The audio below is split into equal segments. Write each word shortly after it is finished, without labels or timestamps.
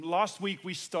Last week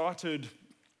we started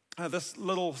this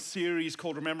little series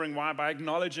called Remembering Why by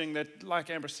acknowledging that, like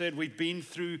Amber said, we've been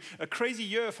through a crazy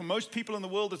year. For most people in the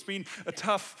world, it's been a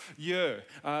tough year.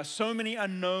 So many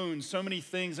unknowns, so many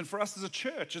things. And for us as a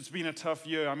church, it's been a tough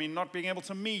year. I mean, not being able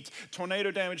to meet,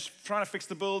 tornado damage, trying to fix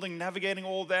the building, navigating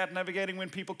all that, navigating when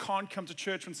people can't come to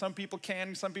church, when some people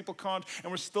can, some people can't,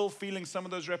 and we're still feeling some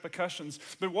of those repercussions.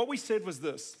 But what we said was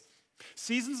this: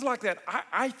 seasons like that,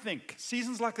 I think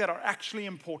seasons like that are actually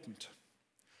important,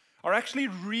 are actually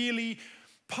really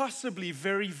possibly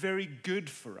very, very good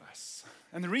for us.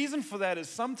 And the reason for that is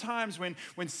sometimes when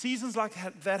seasons like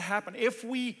that happen, if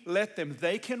we let them,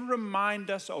 they can remind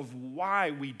us of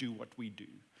why we do what we do.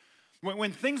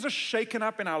 When things are shaken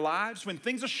up in our lives, when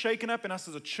things are shaken up in us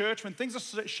as a church, when things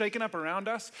are shaken up around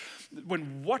us,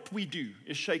 when what we do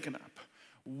is shaken up,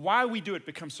 why we do it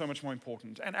becomes so much more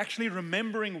important. And actually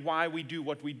remembering why we do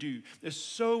what we do is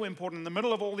so important. In the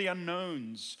middle of all the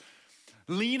unknowns,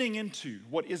 leaning into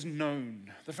what is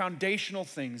known, the foundational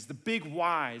things, the big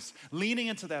whys, leaning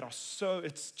into that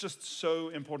it's just so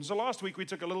important. So last week we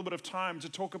took a little bit of time to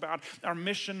talk about our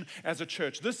mission as a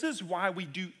church. This is why we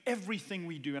do everything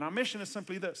we do. And our mission is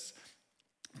simply this: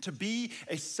 to be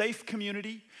a safe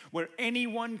community where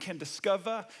anyone can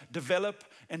discover, develop,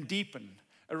 and deepen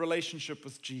a relationship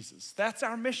with Jesus. That's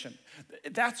our mission.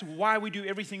 That's why we do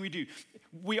everything we do.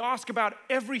 We ask about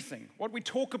everything, what we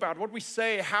talk about, what we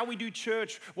say, how we do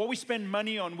church, what we spend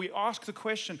money on. We ask the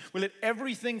question, we let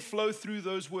everything flow through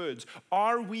those words.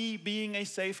 Are we being a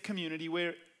safe community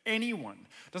where anyone,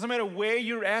 doesn't matter where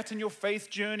you're at in your faith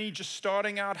journey, just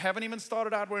starting out, haven't even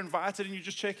started out, we're invited and you're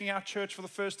just checking out church for the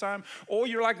first time, or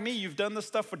you're like me, you've done this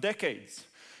stuff for decades.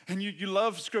 And you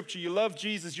love Scripture, you love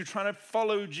Jesus, you're trying to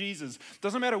follow Jesus.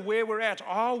 Doesn't matter where we're at,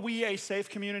 are we a safe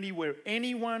community where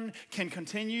anyone can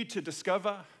continue to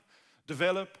discover,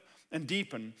 develop, and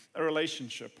deepen a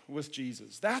relationship with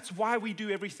Jesus? That's why we do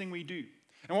everything we do.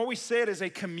 And what we said is a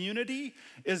community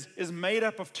is made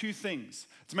up of two things.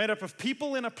 It's made up of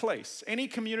people in a place. Any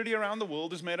community around the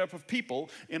world is made up of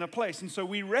people in a place. And so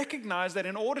we recognize that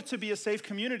in order to be a safe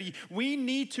community, we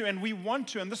need to and we want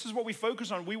to, and this is what we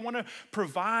focus on, we want to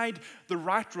provide the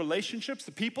right relationships,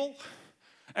 the people,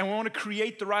 and we want to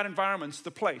create the right environments,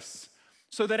 the place,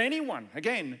 so that anyone,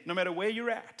 again, no matter where you're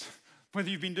at, whether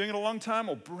you've been doing it a long time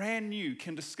or brand new,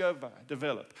 can discover,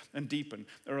 develop, and deepen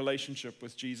a relationship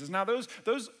with Jesus. Now,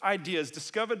 those ideas,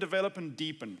 discover, develop, and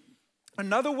deepen.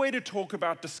 Another way to talk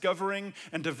about discovering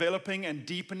and developing and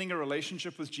deepening a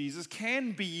relationship with Jesus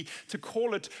can be to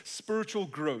call it spiritual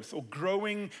growth or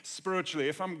growing spiritually.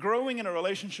 If I'm growing in a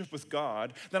relationship with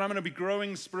God, then I'm going to be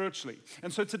growing spiritually.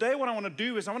 And so today what I want to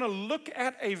do is I want to look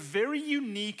at a very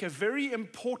unique, a very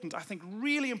important, I think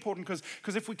really important,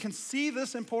 because if we can see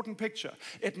this important picture,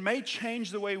 it may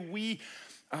change the way we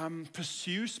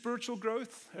pursue spiritual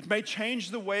growth. It may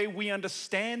change the way we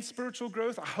understand spiritual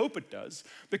growth. I hope it does,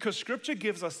 because Scripture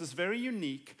gives us this very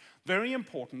unique, very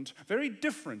important, very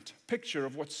different picture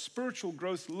of what spiritual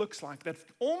growth looks like that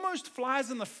almost flies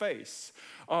in the face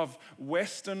of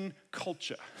Western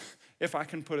culture, if I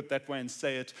can put it that way and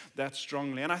say it that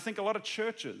strongly. And I think a lot of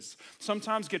churches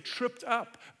sometimes get tripped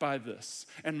up by this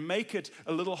and make it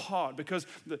a little hard, because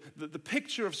the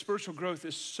picture of spiritual growth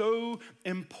is so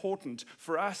important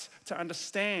for us to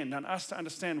understand, and us to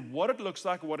understand what it looks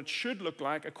like, what it should look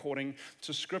like according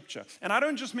to Scripture. And I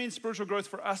don't just mean spiritual growth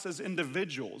for us as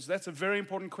individuals. That's a very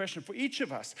important question for each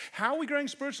of us. How are we growing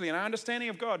spiritually in our understanding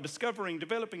of God, discovering,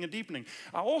 developing, and deepening?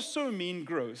 I also mean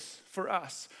growth for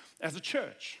us as a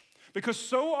church. Because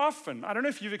so often, I don't know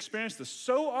if you've experienced this,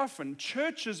 so often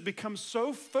churches become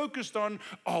so focused on,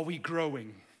 are we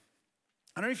growing?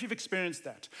 I don't know if you've experienced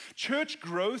that. Church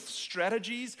growth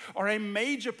strategies are a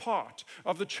major part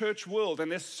of the church world, and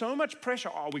there's so much pressure.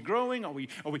 Are we growing?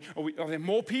 Are there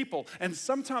more people? And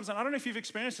sometimes, and I don't know if you've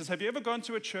experienced this, have you ever gone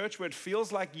to a church where it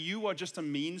feels like you are just a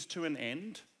means to an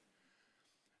end?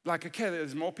 Like, okay,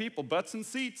 there's more people, butts and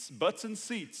seats.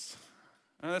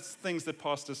 And that's things that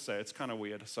pastors say. It's kind of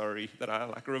weird. Sorry that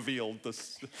I revealed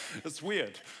this. It's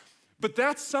weird. But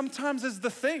that sometimes is the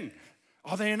thing.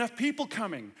 Are there enough people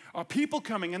coming? Are people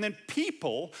coming? And then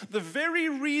people, the very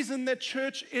reason that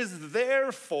church is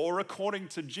there for, according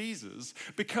to Jesus,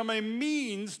 become a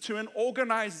means to an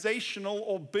organizational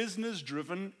or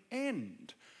business-driven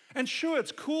end. And sure,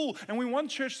 it's cool, and we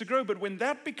want church to grow, but when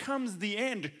that becomes the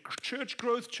end, church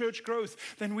growth,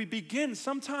 then we begin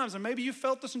sometimes, and maybe you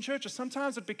felt this in churches,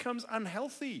 sometimes it becomes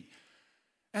unhealthy.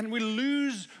 And we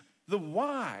lose the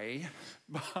why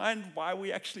behind why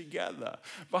we actually gather,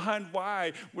 behind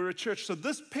why we're a church. So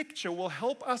this picture will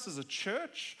help us as a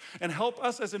church and help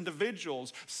us as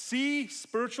individuals see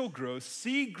spiritual growth,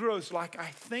 see growth like I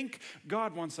think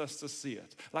God wants us to see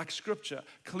it, like Scripture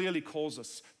clearly calls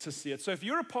us to see it. So if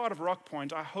you're a part of Rock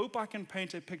Point, I hope I can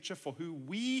paint a picture for who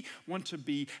we want to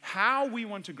be, how we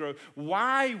want to grow,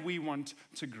 why we want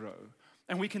to grow.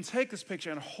 And we can take this picture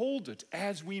and hold it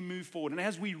as we move forward and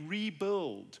as we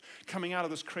rebuild coming out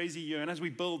of this crazy year and as we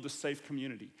build this safe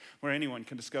community where anyone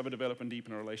can discover, develop, and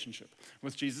deepen a relationship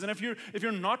with Jesus. And if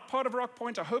you're not part of Rock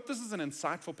Point, I hope this is an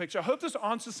insightful picture. I hope this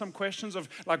answers some questions of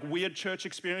like weird church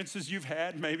experiences you've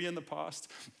had maybe in the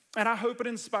past. And I hope it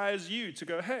inspires you to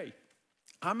go, hey,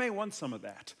 I may want some of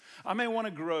that. I may want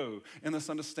to grow in this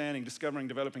understanding, discovering,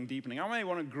 developing, deepening. I may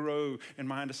want to grow in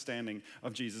my understanding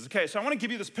of Jesus. Okay, so I want to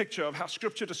give you this picture of how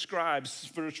Scripture describes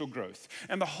spiritual growth.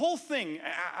 And the whole thing,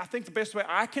 I think the best way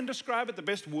I can describe it, the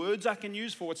best words I can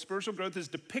use for what spiritual growth is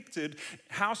depicted,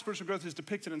 how spiritual growth is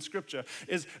depicted in Scripture,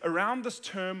 is around this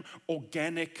term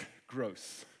organic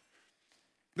growth.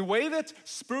 The way that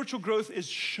spiritual growth is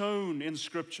shown in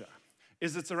Scripture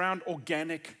is it's around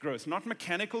organic growth, not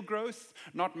mechanical growth,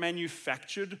 not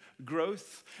manufactured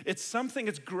growth. It's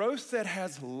growth that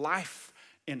has life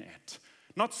in it,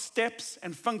 not steps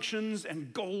and functions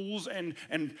and goals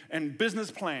and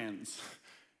business plans.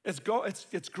 It's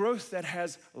growth that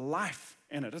has life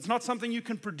in it. It's not something you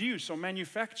can produce or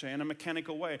manufacture in a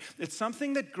mechanical way. It's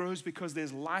something that grows because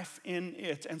there's life in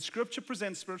it. And Scripture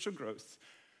presents spiritual growth,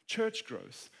 church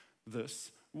growth,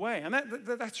 this way. And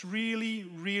that's really,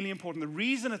 really important. The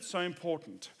reason it's so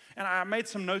important, and I made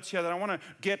some notes here that I want to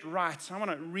get right, so I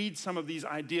want to read some of these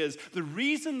ideas. The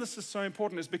reason this is so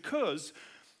important is because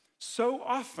so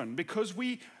often, because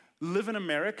we live in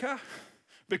America,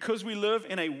 because we live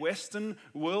in a Western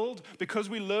world, because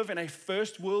we live in a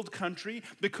first world country,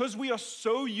 because we are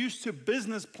so used to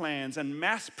business plans and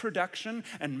mass production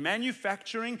and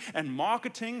manufacturing and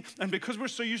marketing, and because we're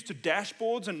so used to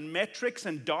dashboards and metrics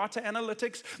and data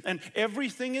analytics, and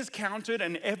everything is counted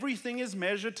and everything is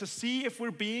measured to see if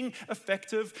we're being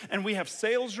effective, and we have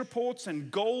sales reports and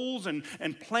goals and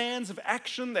plans of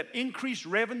action that increase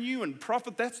revenue and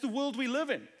profit. That's the world we live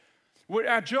in.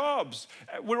 Our jobs,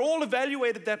 we're all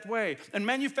evaluated that way. And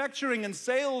manufacturing and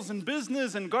sales and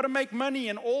business and got to make money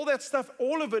and all that stuff,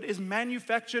 all of it is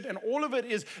manufactured and all of it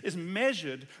is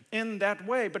measured in that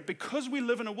way. But because we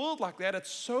live in a world like that,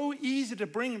 it's so easy to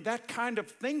bring that kind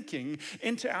of thinking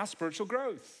into our spiritual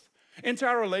growth, into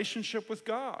our relationship with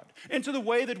God, into the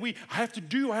way that I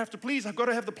have to please, I've got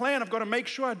to have the plan, I've got to make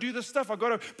sure I do this stuff, I've got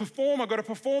to perform, I've got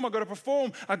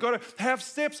to have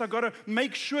steps, I've got to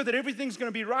make sure that everything's going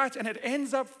to be right, and it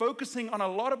ends up focusing on a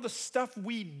lot of the stuff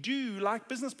we do, like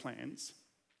business plans,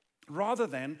 rather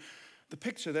than the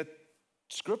picture that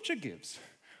Scripture gives,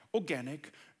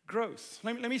 organic growth.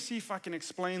 Let me see if I can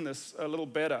explain this a little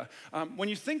better. When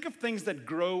you think of things that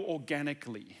grow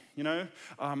organically,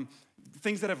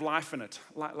 things that have life in it,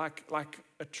 like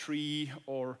a tree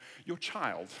or your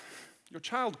child. Your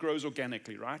child grows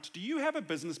organically, right? Do you have a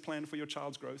business plan for your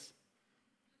child's growth?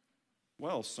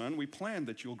 Well, son, we planned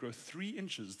that you'll grow 3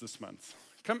 inches this month.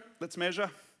 Come, let's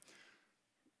measure.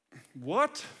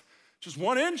 What? Just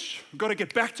 1 inch? We've got to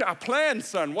get back to our plan,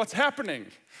 son. What's happening?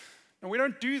 And we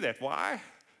don't do that. Why?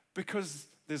 Because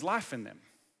there's life in them.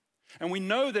 And we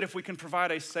know that if we can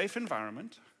provide a safe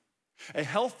environment, a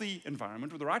healthy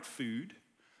environment with the right food,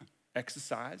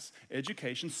 exercise,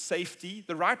 education, safety,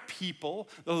 the right people,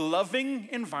 the loving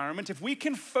environment, if we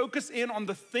can focus in on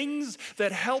the things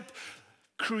that help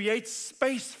create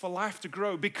space for life to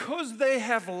grow, because they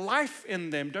have life in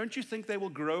them, don't you think they will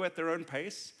grow at their own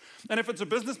pace? And if it's a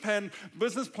business plan,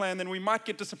 then we might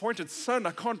get disappointed. Son,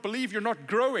 I can't believe you're not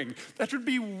growing. That would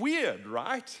be weird,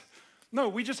 right? No,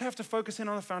 we just have to focus in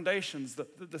on the foundations.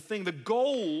 The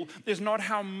goal is not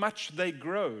how much they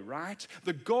grow, right?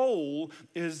 The goal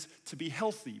is to be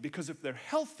healthy, because if they're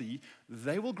healthy,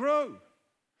 they will grow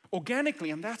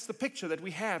organically, and that's the picture that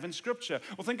we have in Scripture.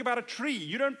 Well, think about a tree.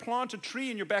 You don't plant a tree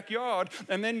in your backyard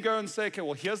and then go and say, okay,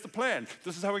 well, here's the plan.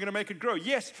 This is how we're going to make it grow.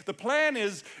 Yes, the plan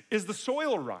is the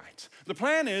soil right? The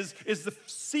plan is the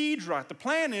seed right? The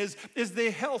plan is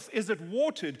their health? Is it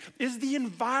watered? Is the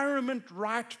environment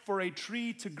right for a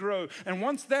tree to grow? And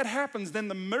once that happens, then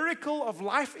the miracle of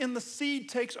life in the seed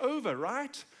takes over,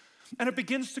 right? And it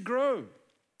begins to grow.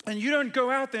 And you don't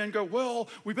go out there and go, well,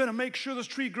 we better make sure this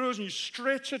tree grows, and you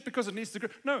stretch it because it needs to grow.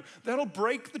 No, that'll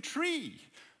break the tree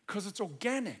because it's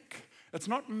organic. It's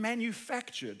not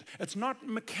manufactured. It's not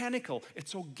mechanical.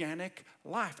 It's organic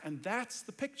life. And that's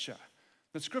the picture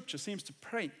that Scripture seems to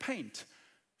paint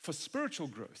for spiritual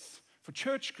growth, for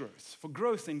church growth, for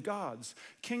growth in God's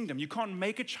kingdom. You can't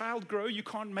make a child grow. You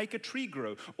can't make a tree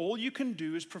grow. All you can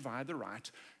do is provide the right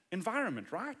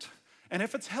environment, right? And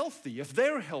if it's healthy, if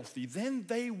they're healthy, then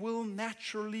they will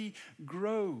naturally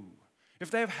grow.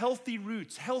 If they have healthy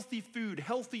roots, healthy food,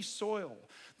 healthy soil,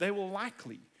 they will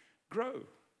likely grow.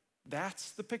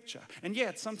 That's the picture. And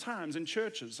yet, sometimes in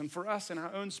churches and for us in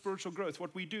our own spiritual growth,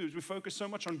 what we do is we focus so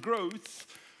much on growth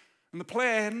and the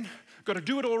plan, got to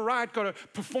do it all right, got to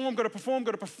perform,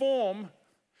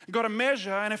 got to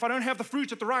measure, and if I don't have the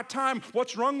fruit at the right time,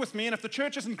 what's wrong with me? And if the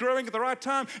church isn't growing at the right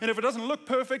time, and if it doesn't look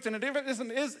perfect, and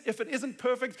if it isn't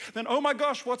perfect, then oh my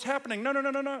gosh, what's happening?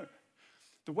 No.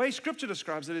 The way Scripture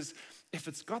describes it is, if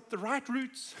it's got the right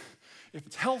roots, if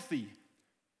it's healthy,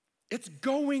 it's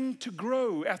going to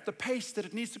grow at the pace that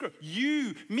it needs to grow.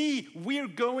 You, me, we're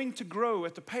going to grow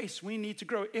at the pace we need to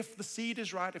grow if the seed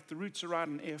is right, if the roots are right,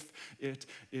 and if it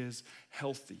is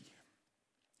healthy.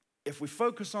 If we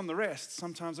focus on the rest,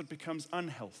 sometimes it becomes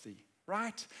unhealthy,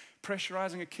 right?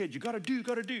 Pressurizing a kid, you got to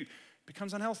do,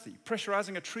 becomes unhealthy.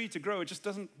 Pressurizing a tree to grow, it just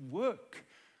doesn't work.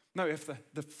 No, if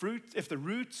the fruit, if the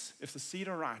roots, if the seed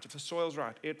are right, if the soil's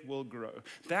right, it will grow.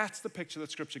 That's the picture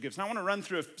that Scripture gives. Now I want to run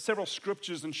through several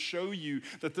scriptures and show you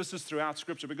that this is throughout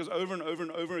Scripture, because over and over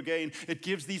and over again, it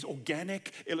gives these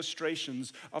organic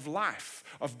illustrations of life,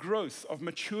 of growth, of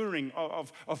maturing,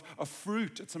 of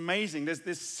fruit. It's amazing.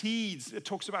 There's seeds. It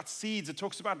talks about seeds. It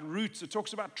talks about roots. It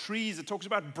talks about trees. It talks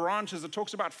about branches. It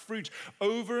talks about fruit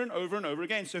over and over and over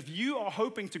again. So if you are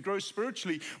hoping to grow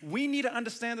spiritually, we need to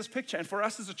understand this picture. And for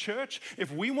us as a church,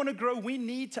 if we want to grow, we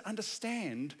need to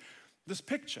understand this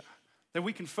picture, that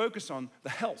we can focus on the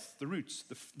health, the roots,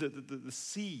 the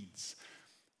seeds,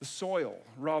 the soil,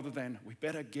 rather than we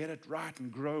better get it right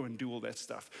and grow and do all that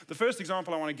stuff. The first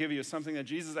example I want to give you is something that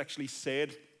Jesus actually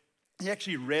said. He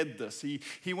actually read this.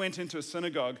 He went into a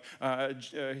synagogue, a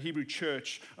Hebrew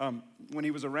church, when he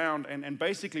was around, and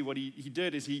basically what he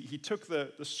did is he took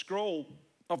the scroll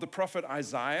of the prophet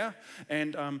Isaiah,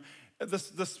 and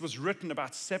this was written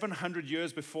about 700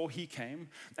 years before he came,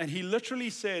 and he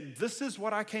literally said, "This is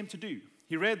what I came to do."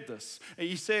 He read this.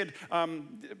 He said,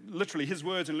 literally, his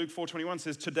words in Luke 4:21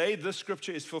 says, "Today this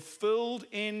scripture is fulfilled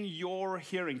in your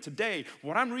hearing." Today,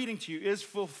 what I'm reading to you is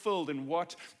fulfilled in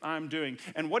what I'm doing.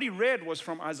 And what he read was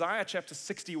from Isaiah chapter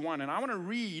 61. And I want to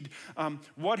read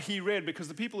what he read, because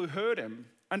the people who heard him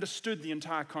understood the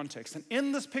entire context. And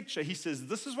in this picture, he says,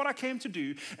 "This is what I came to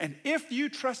do. And if you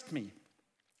trust me,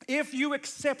 if you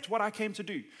accept what I came to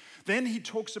do," then he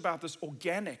talks about this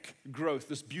organic growth,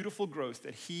 this beautiful growth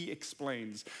that he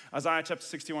explains. Isaiah chapter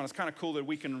 61, it's kind of cool that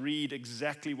we can read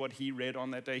exactly what he read on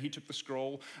that day. He took the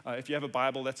scroll. If you have a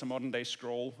Bible, that's a modern day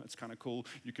scroll. It's kind of cool.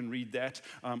 You can read that.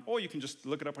 Or you can just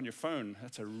look it up on your phone.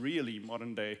 That's a really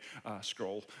modern day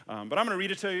scroll. But I'm going to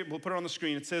read it to you. We'll put it on the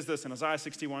screen. It says this in Isaiah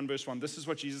 61 verse 1. This is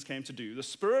what Jesus came to do. "The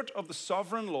Spirit of the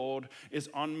sovereign Lord is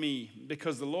on me,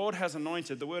 because the Lord has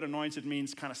anointed." The word anointed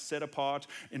means kind of set apart,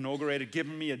 inaugurated,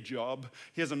 given me a job.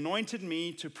 He has anointed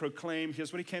me to proclaim,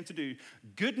 here's what he came to do,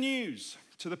 good news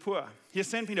to the poor. He has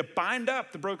sent me to bind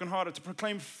up the brokenhearted, to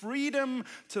proclaim freedom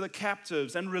to the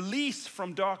captives and release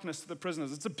from darkness to the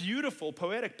prisoners. It's a beautiful,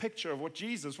 poetic picture of what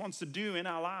Jesus wants to do in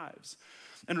our lives.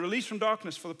 And release from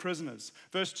darkness for the prisoners.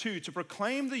 Verse 2, "To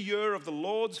proclaim the year of the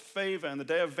Lord's favor and the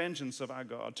day of vengeance of our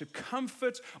God, to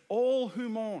comfort all who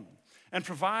mourn, and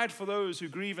provide for those who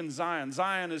grieve in Zion."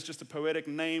 Zion is just a poetic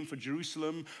name for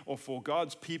Jerusalem or for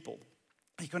God's people.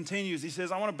 He continues, he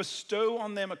says, "I want to bestow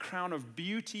on them a crown of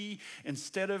beauty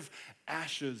instead of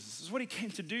ashes." This is what he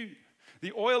came to do.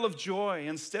 "The oil of joy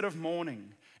instead of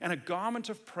mourning, and a garment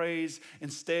of praise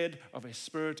instead of a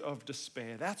spirit of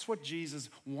despair." That's what Jesus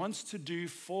wants to do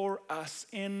for us,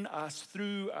 in us,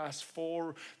 through us,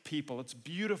 for people. It's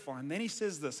beautiful. And then he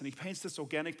says this, and he paints this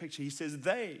organic picture. He says,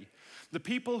 the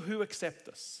people who accept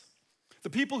this, the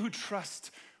people who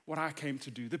trust what I came to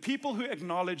do, the people who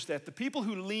acknowledge that, the people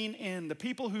who lean in, the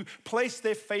people who place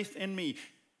their faith in me,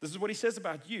 this is what he says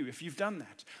about you if you've done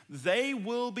that. They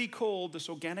will be called, this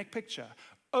organic picture,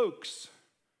 oaks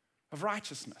of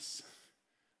righteousness.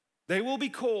 They will be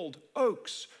called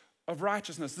oaks of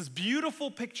righteousness. This beautiful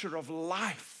picture of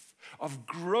life, of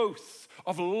growth,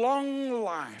 of long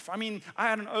life. I mean, I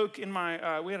had an oak in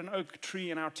we had an oak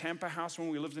tree in our Tampa house when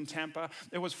we lived in Tampa.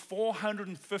 It was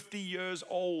 450 years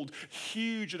old,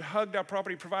 huge. It hugged our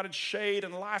property, provided shade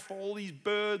and life for all these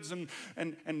birds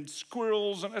and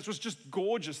squirrels. And it was just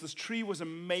gorgeous. This tree was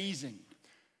amazing.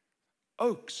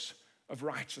 Oaks of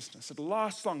righteousness. It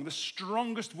lasts long, the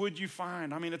strongest wood you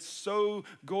find. I mean, it's so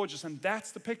gorgeous. And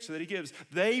that's the picture that he gives.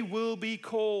 They will be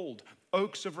called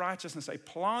oaks of righteousness, a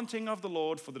planting of the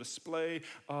Lord for the display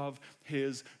of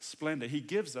his splendor. He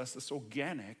gives us this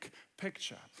organic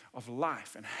picture of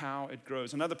life and how it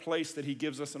grows. Another place that he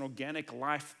gives us an organic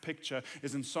life picture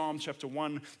is in Psalm chapter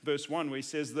 1, verse 1, where he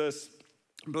says this: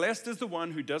 "Blessed is the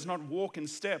one who does not walk in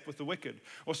step with the wicked,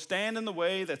 or stand in the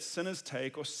way that sinners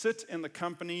take, or sit in the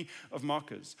company of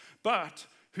mockers, but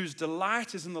whose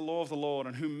delight is in the law of the Lord,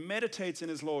 and who meditates in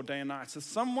his law day and night." So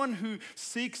someone who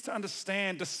seeks to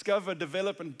understand, discover,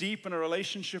 develop, and deepen a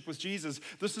relationship with Jesus,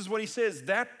 this is what he says: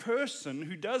 that person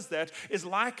who does that is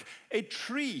like a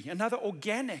tree. Another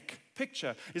organic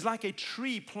picture is like a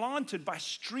tree planted by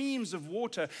streams of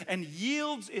water and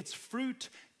yields its fruit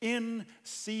in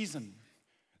season.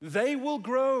 They will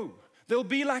grow. They'll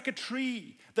be like a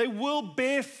tree. They will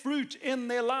bear fruit in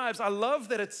their lives. I love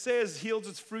that it says yields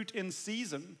its fruit in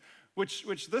season,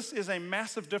 which this is a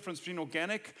massive difference between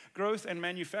organic growth and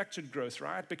manufactured growth,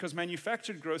 right? Because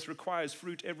manufactured growth requires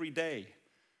fruit every day,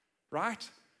 right?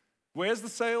 Where's the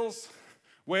sales?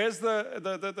 Where's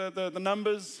the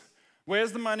numbers?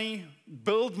 Where's the money?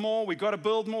 Build more. We got to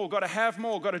build more. Got to have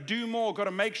more. Got to do more. Got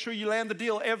to make sure you land the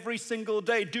deal every single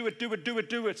day. Do it, do it, do it,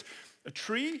 do it. A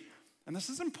tree, and this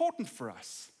is important for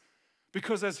us,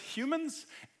 because as humans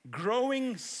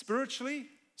growing spiritually,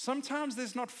 sometimes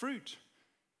there's not fruit.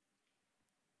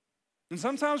 And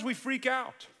sometimes we freak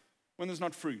out when there's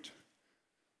not fruit.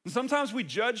 And sometimes we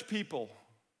judge people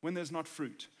when there's not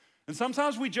fruit. And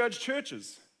sometimes we judge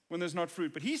churches when there's not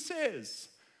fruit. But he says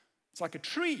it's like a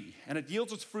tree, and it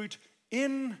yields its fruit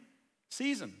in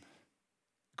season.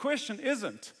 The question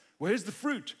isn't, where's the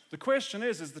fruit? The question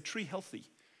is the tree healthy?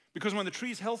 Because when the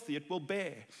tree is healthy, it will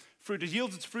bear fruit. It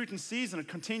yields its fruit in season, it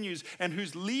continues, and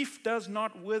whose leaf does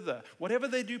not wither. Whatever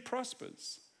they do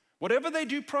prospers. Whatever they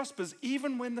do prospers,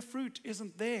 even when the fruit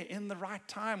isn't there in the right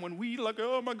time. When we like,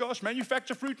 oh my gosh,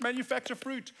 manufacture fruit, manufacture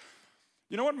fruit.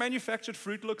 You know what manufactured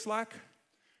fruit looks like?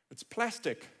 It's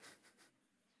plastic.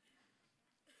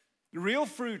 The real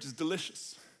fruit is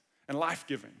delicious and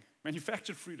life-giving.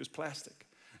 Manufactured fruit is plastic.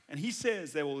 And he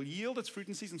says they will yield its fruit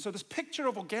in season. So this picture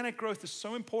of organic growth is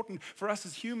so important for us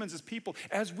as humans, as people,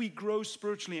 as we grow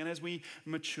spiritually and as we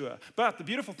mature. But the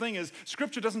beautiful thing is,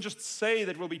 Scripture doesn't just say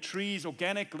that we'll be trees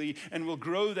organically and we'll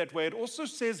grow that way. It also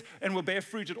says, and we'll bear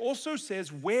fruit. It also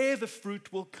says where the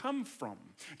fruit will come from.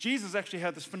 Jesus actually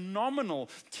had this phenomenal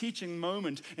teaching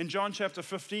moment in John chapter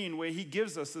 15 where he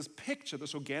gives us this picture,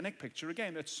 this organic picture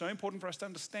again. That's so important for us to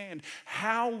understand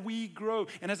how we grow.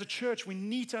 And as a church, we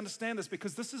need to understand this,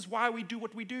 because this is why we do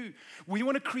what we do. We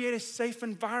want to create a safe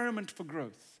environment for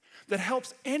growth that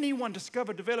helps anyone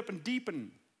discover, develop, and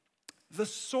deepen the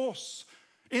source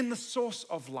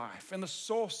of life, in the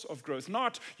source of growth.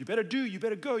 Not, you better do, you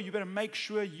better go, you better make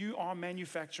sure you are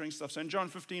manufacturing stuff. So in John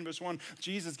 15, verse 1,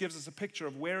 Jesus gives us a picture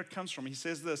of where it comes from. He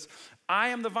says this: I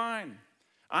am the vine.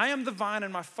 I am the vine,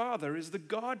 and my Father is the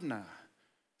gardener.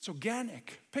 It's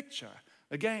organic picture.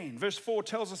 Again, verse 4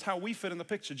 tells us how we fit in the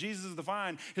picture. Jesus is the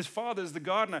vine. His Father is the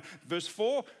gardener. Verse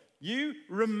 4, you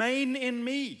remain in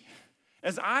me,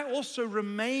 as I also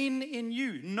remain in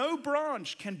you. No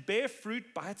branch can bear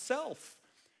fruit by itself.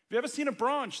 Have you ever seen a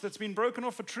branch that's been broken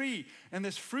off a tree and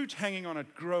there's fruit hanging on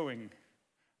it growing?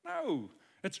 No,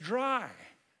 it's dry.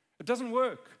 It doesn't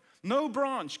work. No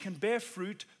branch can bear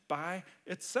fruit by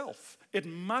itself. It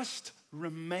must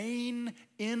remain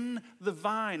in the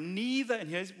vine. Neither, and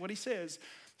here's what he says,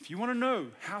 if you want to know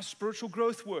how spiritual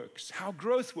growth works, how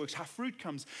fruit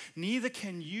comes, neither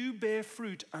can you bear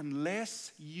fruit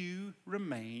unless you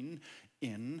remain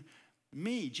in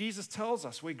me. Jesus tells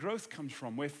us where growth comes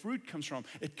from, where fruit comes from.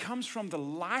 It comes from the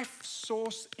life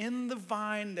source in the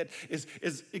vine that is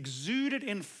exuded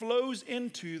and flows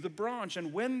into the branch.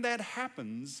 And when that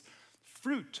happens,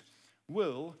 fruit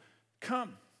will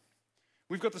come.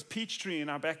 We've got this peach tree in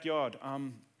our backyard,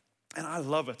 and I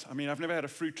love it. I mean, I've never had a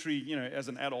fruit tree, as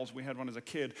an adult. We had one as a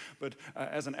kid, but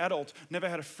as an adult, never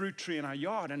had a fruit tree in our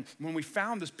yard. And when we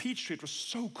found this peach tree, it was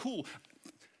so cool.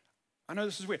 I know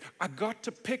this is weird. I got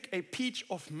to pick a peach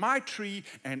off my tree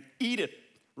and eat it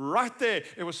right there.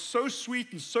 It was so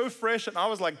sweet and so fresh, and I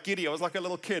was like giddy. I was like a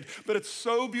little kid. But it's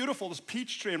so beautiful, this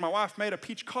peach tree, and my wife made a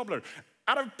peach cobbler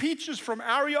out of peaches from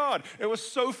our yard. It was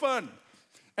so fun,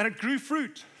 and it grew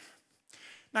fruit.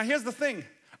 Now, here's the thing.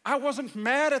 I wasn't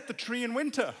mad at the tree in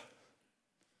winter.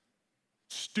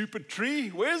 Stupid tree,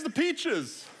 where's the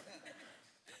peaches?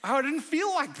 I didn't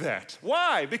feel like that.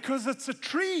 Why? Because it's a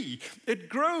tree. It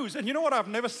grows. And you know what I've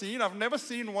never seen? I've never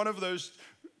seen one of those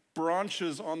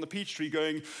branches on the peach tree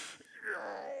going,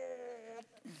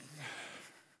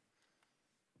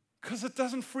 because it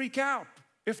doesn't freak out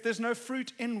if there's no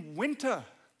fruit in winter.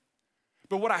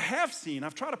 But what I have seen,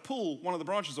 I've tried to pull one of the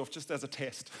branches off just as a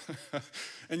test.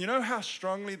 And you know how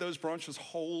strongly those branches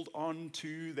hold on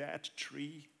to that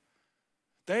tree?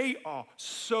 They are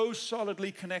so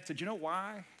solidly connected. You know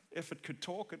why? If it could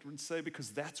talk, it would say,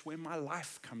 because that's where my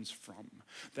life comes from.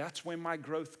 That's where my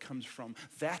growth comes from.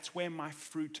 That's where my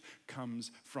fruit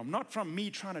comes from. Not from me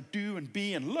trying to do and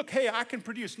be and look, hey, I can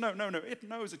produce. No. It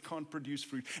knows it can't produce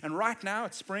fruit. And right now,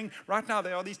 it's spring. Right now,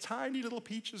 there are these tiny little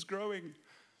peaches growing.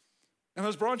 And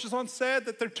those branches aren't sad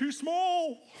that they're too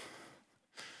small.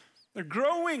 They're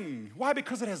growing. Why?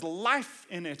 Because it has life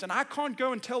in it. And I can't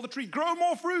go and tell the tree, grow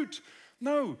more fruit.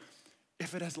 No.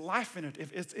 If it has life in it,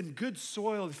 if it's in good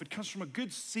soil, if it comes from a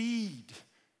good seed,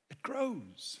 it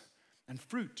grows and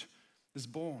fruit is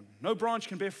born. No branch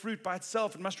can bear fruit by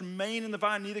itself. It must remain in the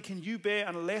vine. Neither can you bear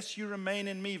unless you remain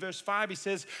in me. Verse 5, he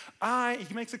says,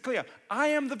 he makes it clear, I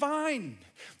am the vine.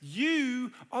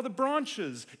 You are the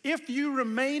branches. If you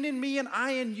remain in me and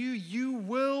I in you, you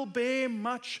will bear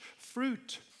much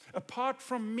fruit. Apart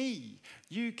from me,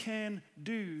 you can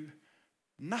do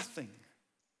nothing.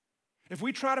 If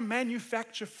we try to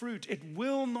manufacture fruit, it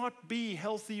will not be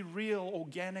healthy, real,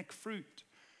 organic fruit.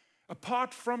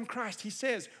 Apart from Christ, he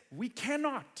says, we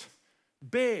cannot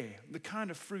bear the kind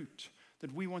of fruit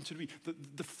that we want to be.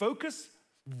 The focus,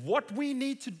 what we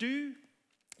need to do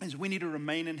is we need to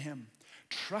remain in him,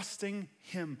 trusting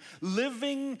him,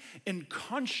 living in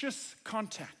conscious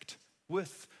contact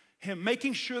with him,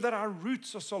 making sure that our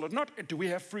roots are solid. Not, do we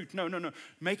have fruit? No.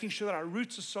 Making sure that our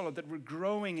roots are solid, that we're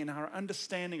growing in our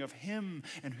understanding of him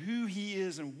and who he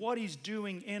is and what he's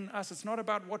doing in us. It's not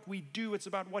about what we do. It's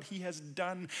about what he has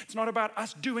done. It's not about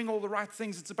us doing all the right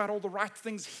things. It's about all the right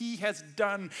things he has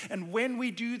done. And when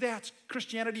we do that,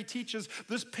 Christianity teaches,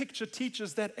 this picture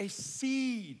teaches that a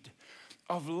seed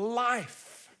of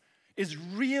life is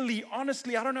really,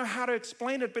 honestly, I don't know how to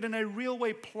explain it, but in a real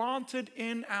way planted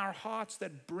in our hearts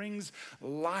that brings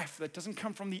life, that doesn't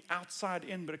come from the outside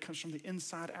in, but it comes from the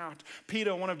inside out.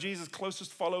 Peter, one of Jesus'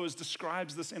 closest followers,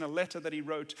 describes this in a letter that he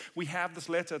wrote. We have this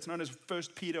letter. It's known as 1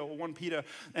 Peter or 1 Peter.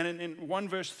 And in 1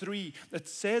 verse 3, it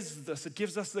says this. It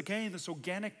gives us, again, this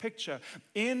organic picture.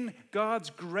 In God's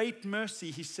great mercy,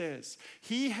 he says,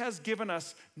 he has given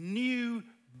us new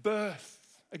birth.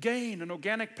 Again, an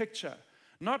organic picture.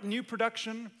 Not new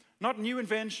production, not new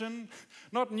invention,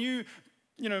 not new,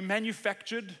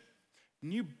 manufactured,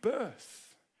 new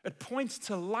birth. It points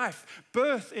to life,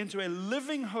 birth into a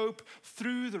living hope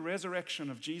through the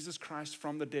resurrection of Jesus Christ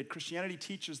from the dead. Christianity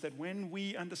teaches that when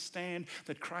we understand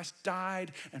that Christ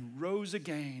died and rose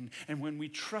again, and when we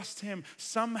trust him,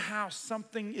 somehow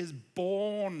something is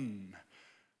born.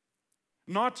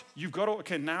 Not,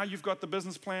 now you've got the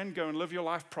business plan, go and live your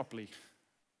life properly.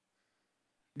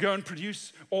 Go and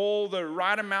produce all the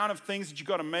right amount of things that you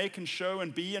got to make and show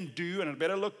and be and do, and it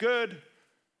better look good.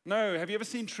 No, have you ever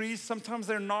seen trees? Sometimes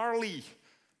they're gnarly.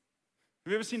 Have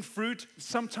you ever seen fruit?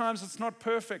 Sometimes it's not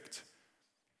perfect.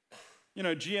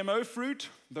 GMO fruit,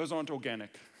 those aren't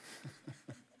organic.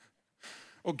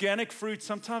 Organic fruit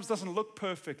sometimes doesn't look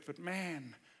perfect, but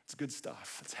man, it's good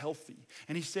stuff. It's healthy.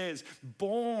 And he says,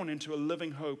 born into a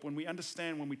living hope. When we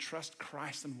understand, when we trust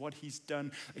Christ and what he's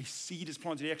done, a seed is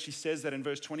planted. He actually says that in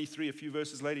verse 23, a few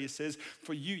verses later. He says,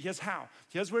 for you, here's how.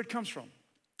 Here's where it comes from.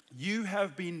 You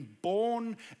have been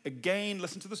born again,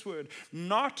 listen to this word,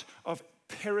 not of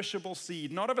perishable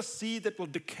seed, not of a seed that will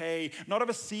decay, not of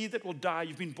a seed that will die.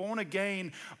 You've been born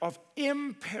again of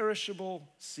imperishable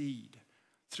seed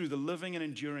through the living and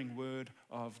enduring word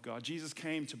of God. Jesus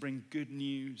came to bring good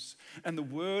news, and the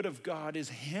word of God is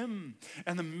him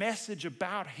and the message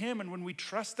about him. And when we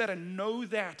trust that and know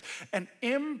that, an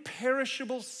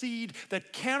imperishable seed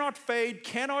that cannot fade,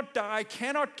 cannot die,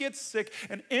 cannot get sick,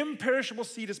 an imperishable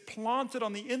seed is planted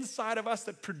on the inside of us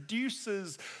that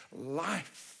produces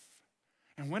life.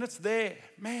 And when it's there,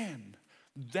 man,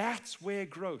 that's where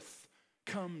growth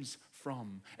comes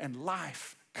from, and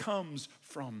life comes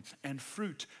from, and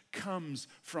fruit comes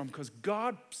from, because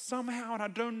God somehow, and I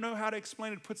don't know how to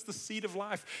explain it, puts the seed of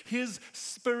life, his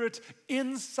spirit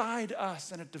inside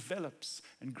us, and it develops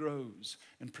and grows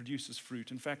and produces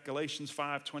fruit. In fact, Galatians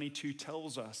 5:22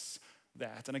 tells us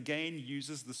that, and again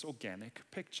uses this organic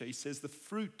picture. He says the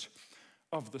fruit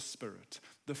of the Spirit,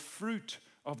 the fruit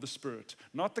of the Spirit,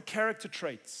 not the character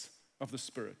traits of the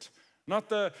Spirit, not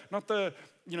the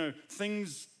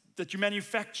things that you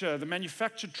manufacture, the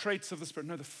manufactured traits of the Spirit.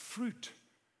 No, the fruit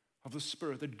of the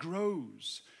Spirit that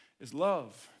grows is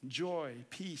love, joy,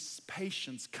 peace,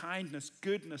 patience, kindness,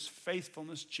 goodness,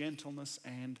 faithfulness, gentleness,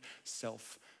 and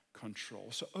self-control.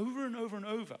 So over and over and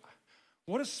over,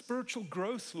 what does spiritual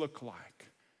growth look like?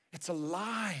 It's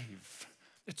alive.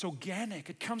 It's organic.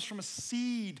 It comes from a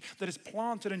seed that is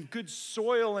planted in good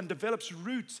soil and develops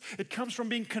roots. It comes from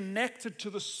being connected to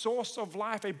the source of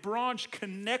life, a branch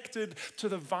connected to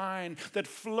the vine that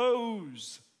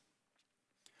flows.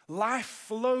 Life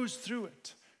flows through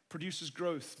it, produces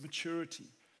growth, maturity,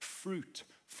 fruit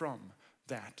from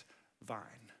that vine.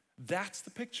 That's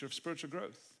the picture of spiritual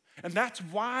growth. And that's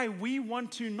why we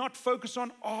want to not focus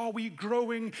on, are we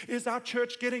growing? Is our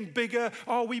church getting bigger?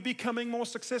 Are we becoming more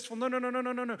successful? No.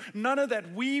 None of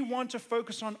that. We want to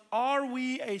focus on, are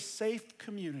we a safe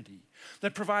community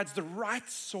that provides the right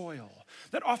soil,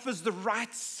 that offers the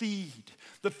right seed,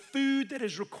 the food that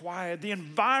is required, the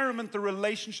environment, the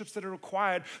relationships that are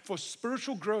required for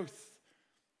spiritual growth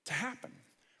to happen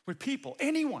with people,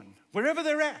 anyone, wherever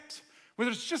they're at.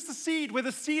 Whether it's just a seed, where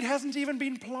the seed hasn't even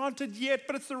been planted yet,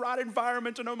 but it's the right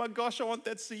environment, and oh my gosh, I want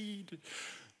that seed.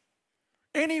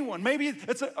 Anyone, maybe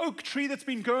it's an oak tree that's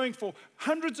been growing for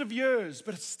hundreds of years,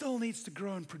 but it still needs to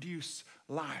grow and produce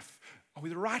life. Are we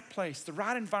the right place, the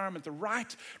right environment, the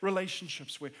right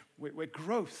relationships where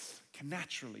growth can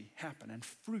naturally happen and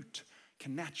fruit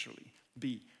can naturally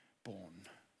be born?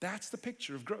 That's the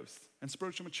picture of growth and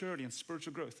spiritual maturity and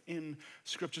spiritual growth in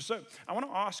Scripture. So I want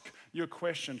to ask you a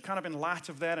question, kind of in light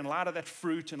of that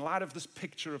fruit, in light of this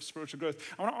picture of spiritual growth.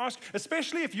 I want to ask,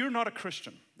 especially if you're not a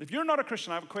Christian. If you're not a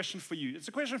Christian, I have a question for you. It's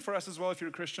a question for us as well if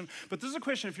you're a Christian, but this is a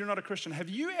question if you're not a Christian. Have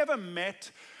you ever met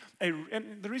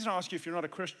and the reason I ask you if you're not a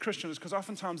Christian is because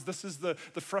oftentimes this is the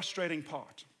frustrating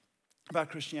part about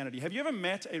Christianity. Have you ever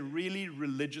met a really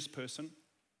religious person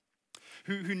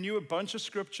who knew a bunch of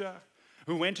Scripture,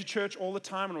 who went to church all the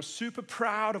time and was super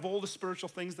proud of all the spiritual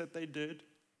things that they did,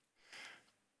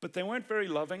 but they weren't very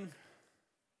loving,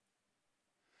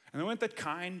 and they weren't that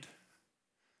kind?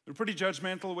 They were pretty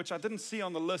judgmental, which I didn't see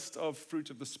on the list of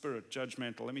fruit of the Spirit,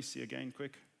 judgmental. Let me see again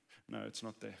quick. No, it's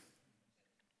not there.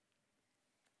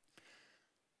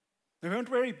 They weren't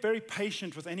very, very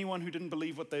patient with anyone who didn't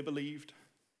believe what they believed.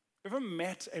 Ever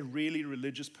met a really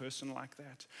religious person like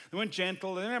that? They weren't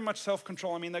gentle. They didn't have much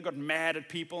self-control. I mean, they got mad at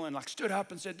people and stood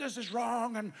up and said, this is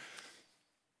wrong. And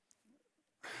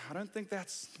I don't think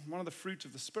that's one of the fruits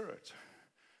of the Spirit.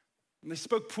 And they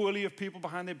spoke poorly of people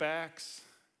behind their backs.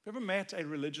 Have you ever met a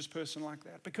religious person like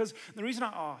that? Because the reason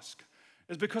I ask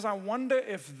is because I wonder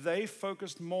if they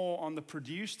focused more on the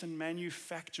produced and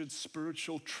manufactured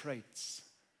spiritual traits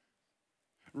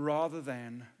rather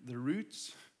than the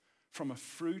roots from a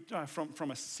fruit,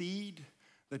 from a seed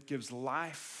that gives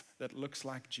life that looks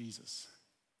like Jesus.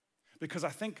 Because I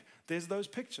think there's those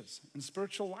pictures in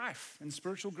spiritual life, in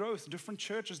spiritual growth, different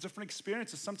churches, different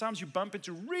experiences. Sometimes you bump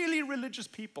into really religious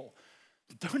people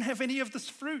that don't have any of this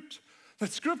fruit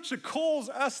that Scripture calls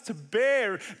us to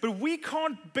bear, but we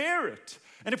can't bear it.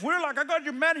 And if we're like, I got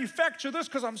to manufacture this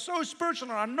because I'm so spiritual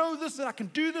and I know this and I can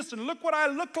do this and look what I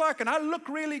look like and I look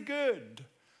really good,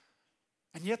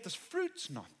 and yet this fruit's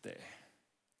not there.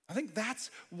 I think that's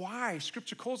why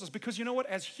Scripture calls us, because you know what?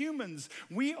 As humans,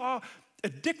 we are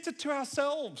addicted to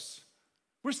ourselves.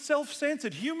 We're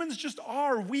self-centered. Humans just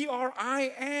are. We are.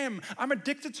 I am. I'm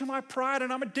addicted to my pride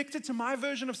and I'm addicted to my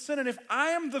version of sin. And if I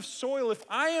am the soil, if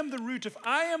I am the root, if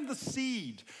I am the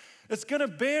seed, it's going to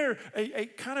bear a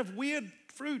kind of weird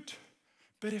fruit.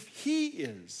 But if He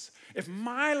is, if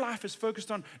my life is focused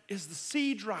on, is the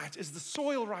seed right? Is the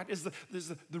soil right? Is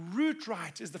the root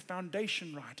right? Is the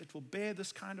foundation right? It will bear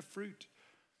this kind of fruit.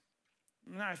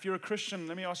 Now, if you're a Christian,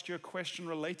 let me ask you a question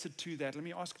related to that. Let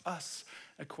me ask us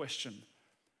a question.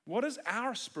 What does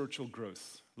our spiritual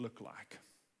growth look like?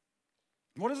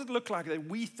 What does it look like that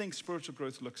we think spiritual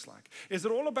growth looks like? Is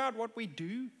it all about what we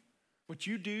do, what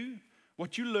you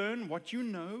learn, what you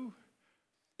know?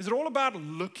 Is it all about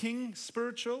looking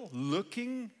spiritual,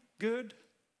 looking good?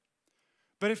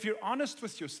 But if you're honest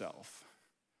with yourself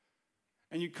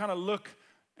and you kind of look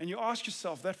and you ask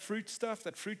yourself that fruit stuff,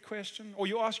 that fruit question, or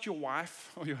you ask your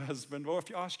wife or your husband, or if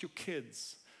you ask your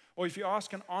kids, or if you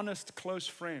ask an honest close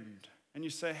friend and you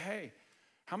say, hey,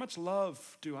 how much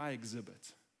love do I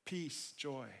exhibit? Peace,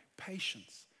 joy,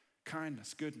 patience,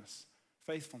 kindness, goodness,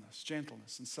 faithfulness,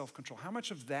 gentleness, and self-control. How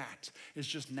much of that is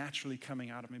just naturally coming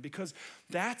out of me? Because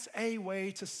that's a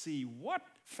way to see what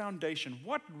foundation,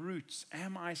 what roots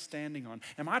am I standing on?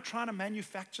 Am I trying to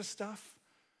manufacture stuff?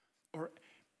 Or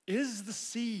is the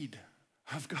seed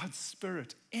of God's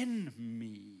Spirit in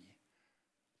me?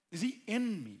 Is He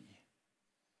in me?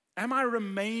 Am I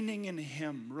remaining in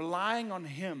Him, relying on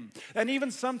Him? And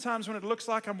even sometimes when it looks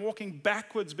like I'm walking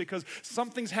backwards because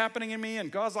something's happening in me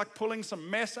and God's like pulling some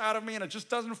mess out of me and it just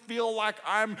doesn't feel like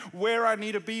I'm where I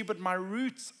need to be, but my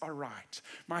roots are right.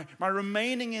 My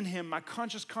remaining in Him, my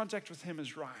conscious contact with Him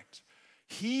is right.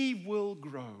 He will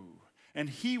grow And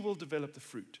he will develop the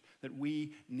fruit that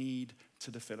we need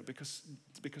to develop. Because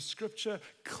Scripture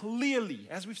clearly,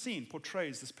 as we've seen,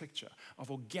 portrays this picture of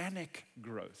organic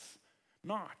growth,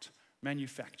 not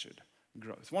manufactured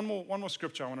growth. One more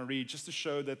scripture I want to read just to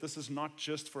show that this is not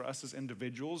just for us as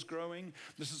individuals growing.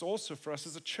 This is also for us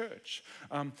as a church.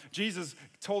 Jesus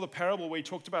told a parable where he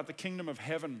talked about the kingdom of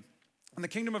heaven. And the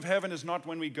kingdom of heaven is not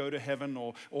when we go to heaven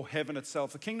or heaven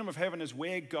itself. The kingdom of heaven is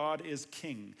where God is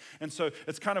king. And so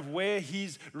it's kind of where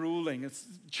he's ruling.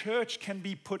 Church can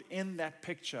be put in that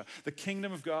picture. The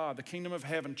kingdom of God, the kingdom of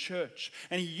heaven, church.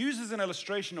 And he uses an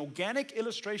illustration, organic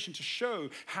illustration, to show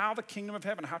how the kingdom of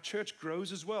heaven, how church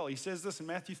grows as well. He says this in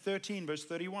Matthew 13, verse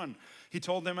 31. He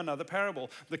told them another parable.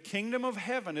 The kingdom of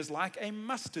heaven is like a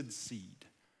mustard seed.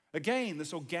 Again,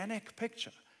 this organic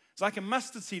picture. It's like a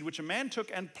mustard seed which a man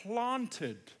took and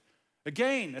planted.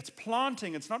 Again, it's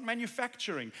planting, it's not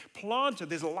manufacturing. Planted,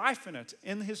 there's life in it,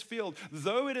 in his field.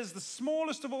 Though it is the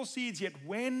smallest of all seeds, yet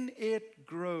when it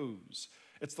grows,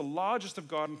 it's the largest of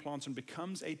garden plants and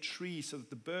becomes a tree so that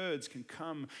the birds can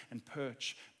come and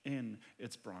perch in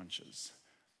its branches.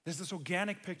 There's this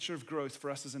organic picture of growth for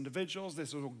us as individuals.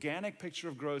 There's an organic picture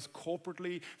of growth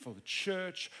corporately for the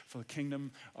church, for the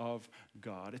kingdom of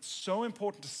God. It's so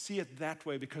important to see it that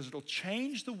way because it'll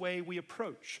change the way we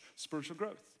approach spiritual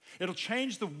growth. It'll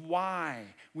change the why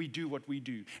we do what we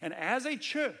do. And as a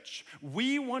church,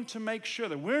 we want to make sure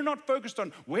that we're not focused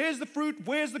on where's the fruit,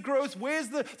 where's the growth, where's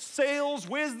the sales,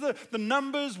 where's the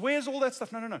numbers, where's all that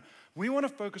stuff. No. We want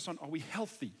to focus on, are we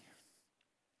healthy?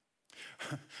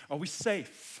 Are we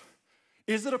safe?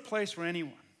 Is it a place where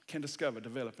anyone can discover,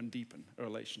 develop, and deepen a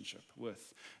relationship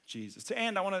with Jesus? To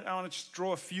end, I want to just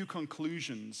draw a few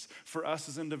conclusions for us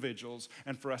as individuals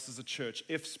and for us as a church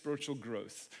if spiritual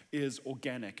growth is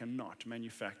organic and not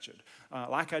manufactured.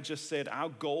 Like I just said, our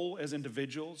goal as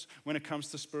individuals when it comes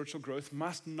to spiritual growth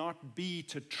must not be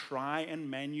to try and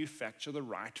manufacture the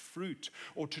right fruit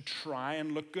or to try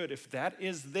and look good. If that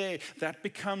is there, that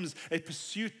becomes a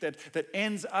pursuit that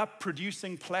ends up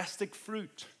producing plastic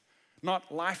fruit,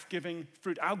 not life-giving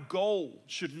fruit. Our goal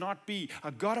should not be,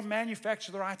 I've got to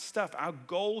manufacture the right stuff. Our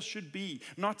goal should be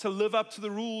not to live up to the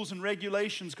rules and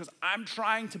regulations because I'm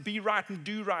trying to be right and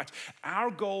do right. Our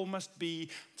goal must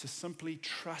be to simply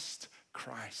trust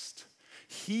Christ.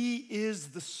 He is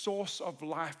the source of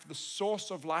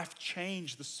life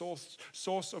change, the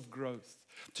source of growth.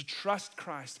 To trust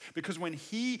Christ, because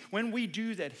when we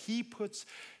do that, he puts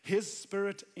his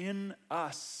Spirit in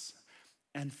us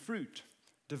and fruit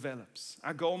develops.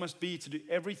 Our goal must be to do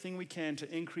everything we can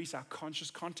to increase our conscious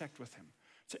contact with him,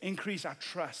 to increase our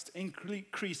trust,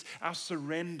 increase our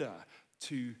surrender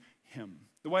to him.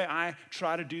 The way I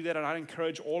try to do that, and I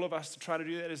encourage all of us to try to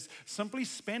do that, is simply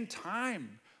spend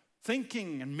time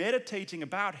thinking and meditating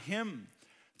about him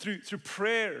through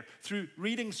prayer, through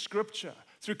reading scripture,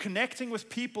 through connecting with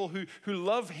people who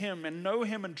love him and know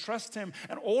him and trust him.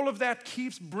 And all of that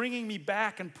keeps bringing me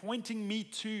back and pointing me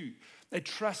to a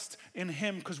trust in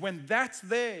him. Because when that's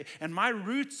there and my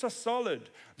roots are solid,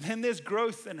 then there's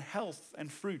growth and health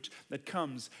and fruit that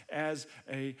comes as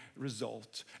a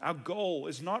result. Our goal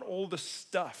is not all the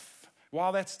stuff.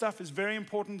 While that stuff is very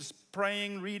important,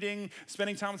 praying, reading,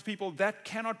 spending time with people, that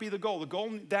cannot be the goal. The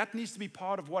goal, that needs to be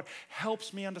part of what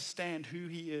helps me understand who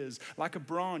he is, like a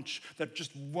branch that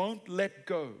just won't let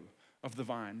go of the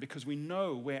vine because we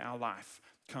know where our life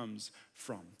comes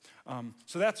from.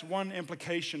 So that's one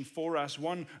implication for us,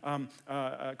 one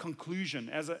conclusion.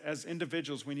 As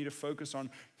individuals, we need to focus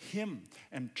on him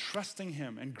and trusting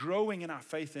him and growing in our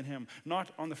faith in him,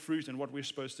 not on the fruit and what we're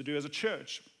supposed to do as a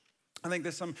church. I think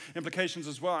there's some implications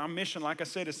as well. Our mission, like I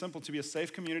said, is simple: to be a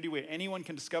safe community where anyone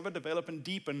can discover, develop, and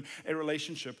deepen a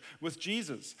relationship with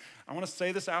Jesus. I want to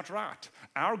say this outright.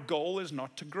 Our goal is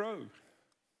not to grow.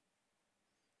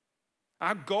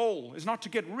 Our goal is not to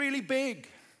get really big.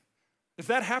 If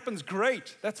that happens,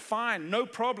 great. That's fine. No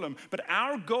problem. But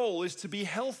our goal is to be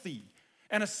healthy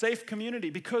and a safe community,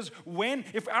 because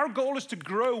if our goal is to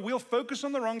grow, we'll focus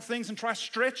on the wrong things and try to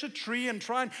stretch a tree and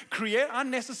try and create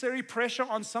unnecessary pressure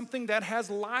on something that has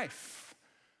life.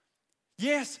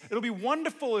 Yes, it'll be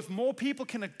wonderful if more people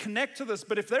can connect to this,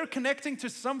 but if they're connecting to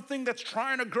something that's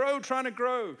trying to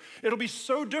grow, it'll be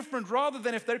so different rather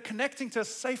than if they're connecting to a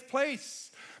safe place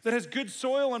that has good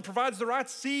soil and provides the right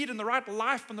seed and the right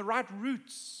life and the right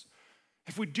roots.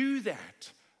 If we do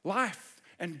that, life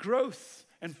and growth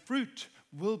and fruit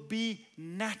will be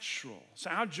natural. So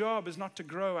our job is not to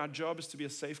grow. Our job is to be a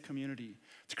safe community,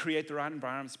 to create the right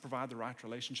environments, to provide the right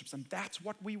relationships. And that's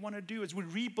what we want to do as we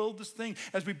rebuild this thing,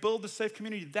 as we build the safe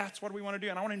community. That's what we want to do.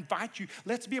 And I want to invite you,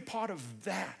 let's be a part of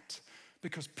that,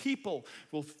 because people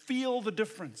will feel the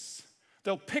difference.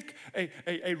 They'll pick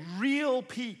a real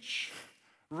peach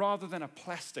rather than a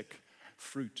plastic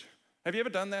fruit. Have you ever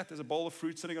done that? There's a bowl of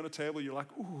fruit sitting on a table. You're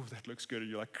like, ooh, that looks good. And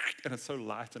you're like, and it's so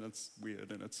light and it's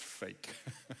weird and it's fake.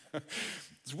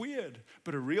 It's weird.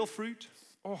 But a real fruit,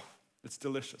 oh, it's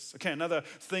delicious. Okay, another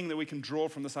thing that we can draw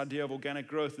from this idea of organic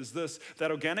growth is this,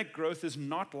 that organic growth is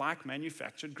not like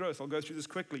manufactured growth. I'll go through this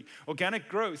quickly. Organic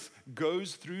growth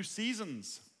goes through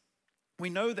seasons. We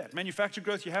know that. Manufactured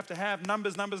growth, you have to have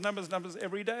numbers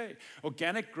every day.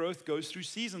 Organic growth goes through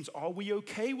seasons. Are we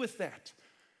okay with that?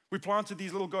 We planted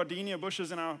these little gardenia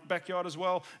bushes in our backyard as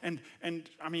well, and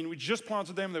I mean, we just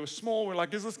planted them. They were small. We're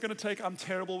like, is this going to take? I'm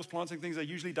terrible with planting things. They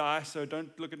usually die, so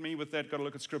don't look at me with that. Got to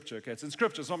look at Scripture. Okay, it's in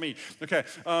Scripture. It's not me. Okay,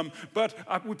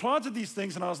 we planted these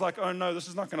things, and I was like, oh no, this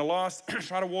is not going to last.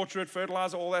 Try to water it,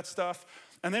 fertilizer, all that stuff,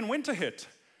 and then winter hit.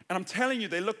 And I'm telling you,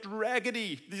 they looked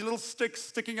raggedy. These little sticks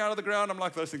sticking out of the ground. I'm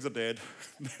like, those things are dead.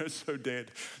 They're so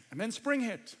dead. And then spring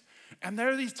hit. And there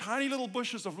are these tiny little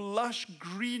bushes of lush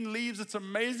green leaves. It's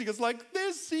amazing. It's like,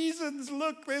 there's seasons.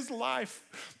 Look, there's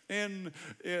life in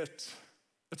it.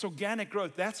 It's organic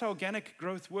growth. That's how organic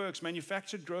growth works.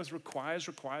 Manufactured growth requires.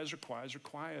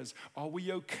 Are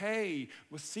we okay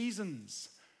with seasons?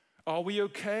 Are we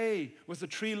okay with the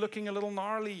tree looking a little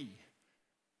gnarly?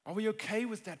 Are we okay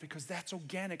with that? Because that's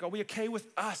organic. Are we okay with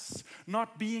us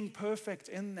not being perfect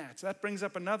in that? So that brings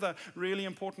up another really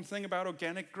important thing about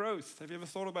organic growth. Have you ever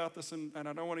thought about this? And I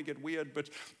don't want to get weird,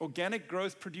 but organic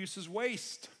growth produces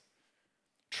waste.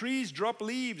 Trees drop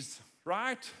leaves,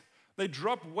 right? They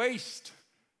drop waste.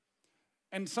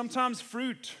 And sometimes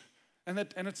fruit. And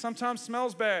it sometimes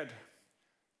smells bad.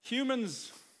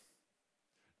 Humans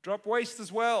drop waste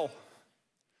as well.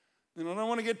 And I don't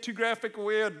want to get too graphic or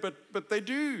weird, but they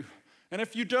do. And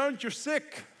if you don't, you're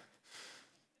sick.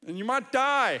 And you might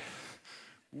die.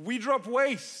 We drop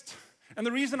waste. And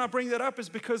the reason I bring that up is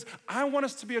because I want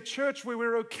us to be a church where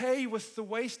we're okay with the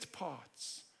waste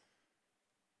parts.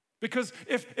 Because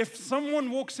if someone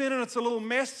walks in and it's a little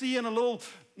messy and a little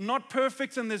not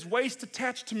perfect and there's waste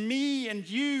attached to me and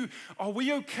you, are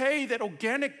we okay that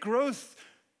organic growth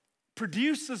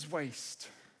produces waste?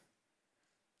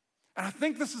 And I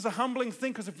think this is a humbling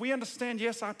thing, because if we understand,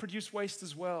 yes, I produce waste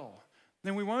as well,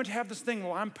 then we won't have this thing,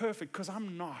 well, I'm perfect, because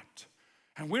I'm not.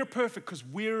 And we're perfect because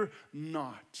we're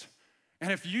not.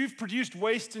 And if you've produced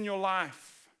waste in your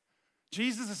life,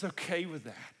 Jesus is okay with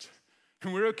that.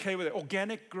 And we're okay with it.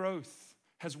 Organic growth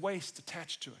has waste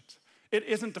attached to it. It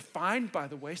isn't defined by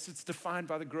the waste, it's defined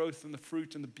by the growth and the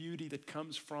fruit and the beauty that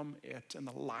comes from it and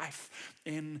the life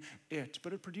in it.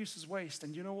 But it produces waste.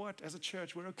 And you know what? As a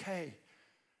church, we're okay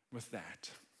with that.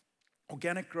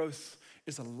 Organic growth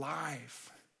is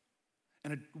alive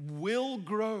and it will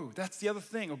grow. That's the other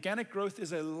thing. Organic growth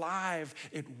is alive.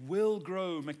 It will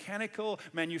grow. Mechanical,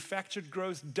 manufactured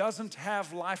growth doesn't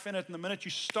have life in it. And the minute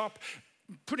you stop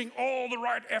putting all the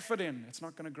right effort in, it's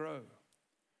not going to grow.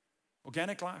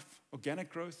 Organic life, organic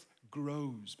growth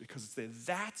grows because it's there.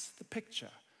 That's the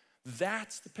picture.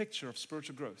 That's the picture of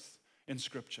spiritual growth in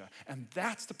Scripture. And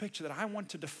that's the picture that I want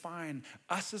to define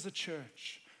us as a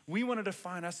church. We want to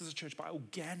define us as a church by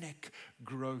organic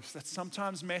growth that's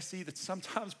sometimes messy, that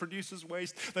sometimes produces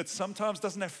waste, that sometimes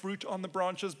doesn't have fruit on the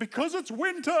branches because it's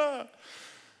winter.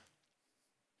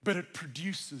 But it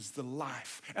produces the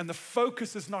life. And the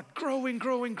focus is not growing,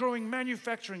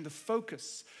 manufacturing. The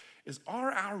focus is,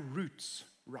 are our roots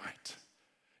right?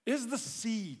 Is the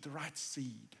seed the right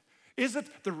seed? Is it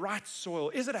the right soil?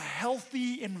 Is it a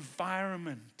healthy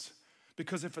environment?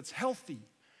 Because if it's healthy,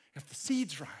 if the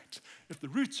seed's right, if the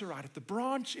roots are right, if the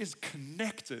branch is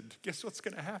connected, guess what's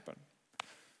going to happen?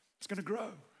 It's going to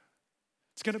grow.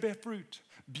 It's going to bear fruit.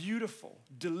 Beautiful,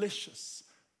 delicious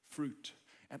fruit.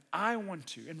 And I want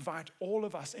to invite all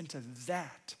of us into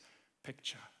that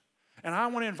picture. And I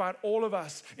want to invite all of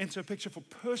us into a picture for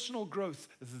personal growth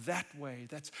that way,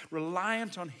 that's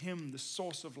reliant on Him, the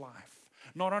source of life,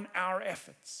 not on our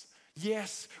efforts.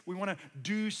 Yes, we want to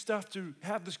do stuff to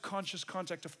have this conscious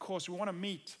contact, of course. We want to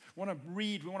meet, we want to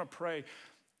read, we want to pray.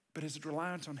 But is it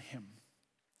reliant on Him?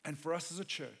 And for us as a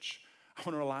church, I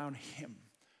want to rely on Him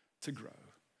to grow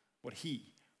what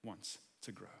He wants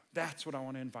to grow. That's what I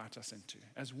want to invite us into,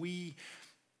 as we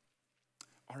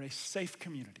are a safe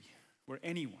community where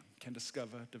anyone can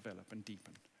discover, develop, and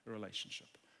deepen a relationship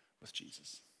with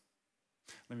Jesus.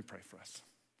 Let me pray for us.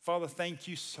 Father, thank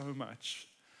you so much.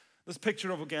 This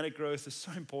picture of organic growth is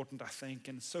so important, I think,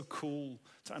 and it's so cool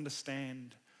to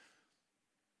understand.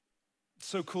 It's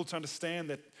so cool to understand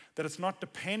that it's not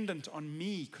dependent on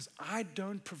me, because I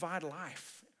don't provide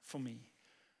life for me.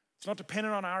 It's not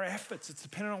dependent on our efforts. It's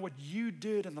dependent on what you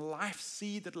did and the life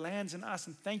seed that lands in us.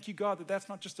 And thank you, God, that that's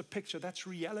not just a picture. That's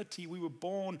reality. We were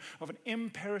born of an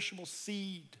imperishable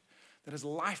seed that has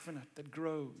life in it, that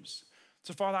grows.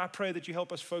 So, Father, I pray that you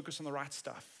help us focus on the right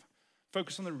stuff.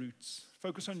 Focus on the roots.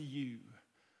 Focus on you.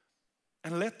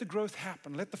 And let the growth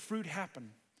happen. Let the fruit happen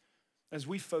as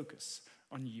we focus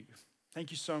on you.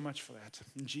 Thank you so much for that.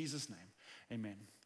 In Jesus' name, amen.